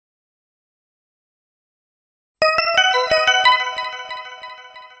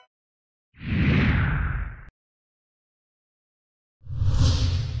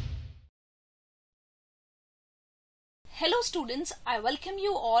Hello students, I welcome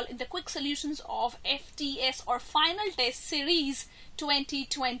you all in the quick solutions of FTS or Final Test Series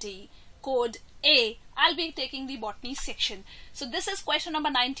 2020, code A. I'll be taking the botany section. So this is question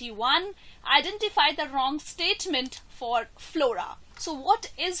number 91. Identify the wrong statement for flora. So what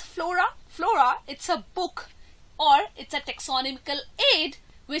is flora? Flora, it's a book or it's a taxonomical aid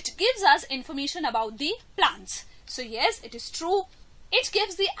which gives us information about the plants. So yes, it is true. It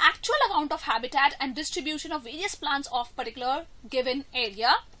gives the actual account of habitat and distribution of various plants of particular given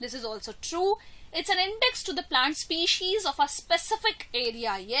area. This is also true. It's an index to the plant species of a specific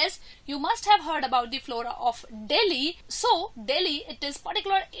area. Yes, you must have heard about the flora of Delhi. So Delhi, it is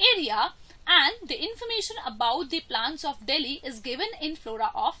particular area and the information about the plants of Delhi is given in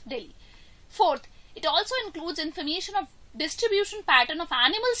flora of Delhi. Fourth, it also includes information of distribution pattern of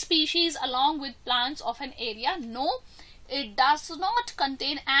animal species along with plants of an area. No, it does not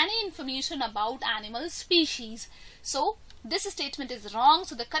contain any information about animal species. So this statement is wrong.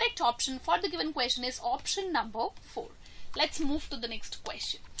 So the correct option for the given question is option number 4. Let's move to the next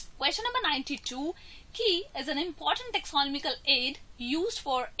question. Question number 92. Key is an important taxonomical aid used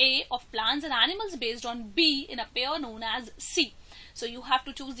for A of plants and animals based on B in a pair known as C. So you have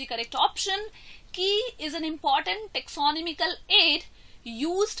to choose the correct option. Key is an important taxonomical aid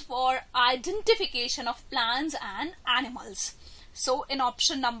used for identification of plants and animals. So in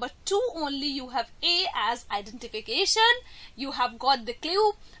option number 2 only you have A as identification. You have got the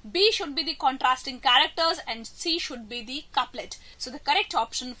clue. B should be the contrasting characters and C should be the couplet. So the correct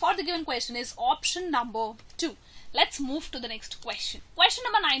option for the given question is option number 2. Let's move to the next question. Question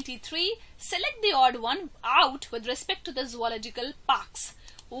number 93. Select the odd one out with respect to the zoological parks.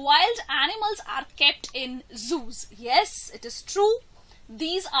 Wild animals are kept in zoos. Yes, it is true.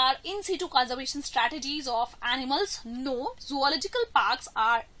 These are in situ conservation strategies of animals. No, zoological parks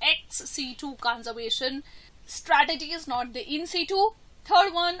are ex situ conservation strategies, not the in situ.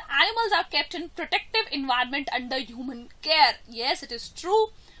 Third one, animals are kept in protective environment under human care. Yes, it is true.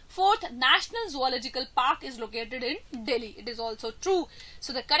 Fourth, National Zoological Park is located in Delhi. It is also true.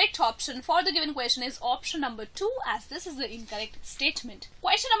 So the correct option for the given question is option number 2, as this is the incorrect statement.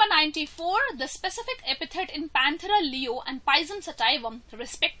 Question number 94. The specific epithet in Panthera leo and Pisum sativum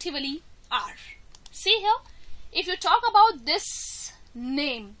respectively are. See here, if you talk about this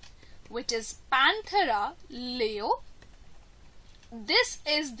name, which is Panthera leo, this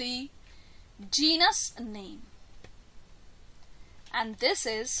is the genus name. And this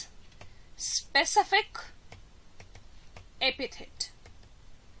is specific epithet.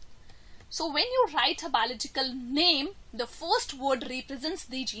 So when you write a biological name, the first word represents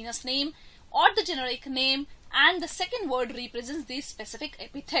the genus name or the generic name and the second word represents the specific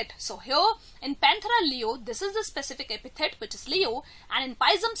epithet. So here in Panthera leo, this is the specific epithet which is leo, and in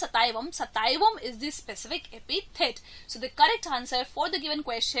Pisum sativum, sativum is the specific epithet. So the correct answer for the given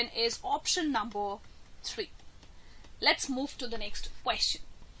question is option number 3. Let's move to the next question.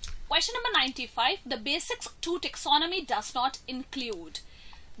 Question number 95. The basics to taxonomy does not include.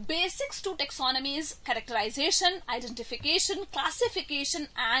 Basics to taxonomy is characterization, identification, classification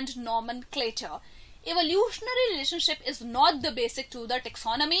and nomenclature. Evolutionary relationship is not the basic to the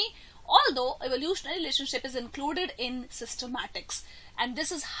taxonomy, although evolutionary relationship is included in systematics. And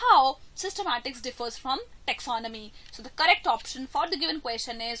this is how systematics differs from taxonomy. So the correct option for the given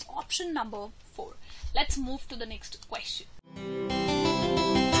question is option number 4. Let's move to the next question.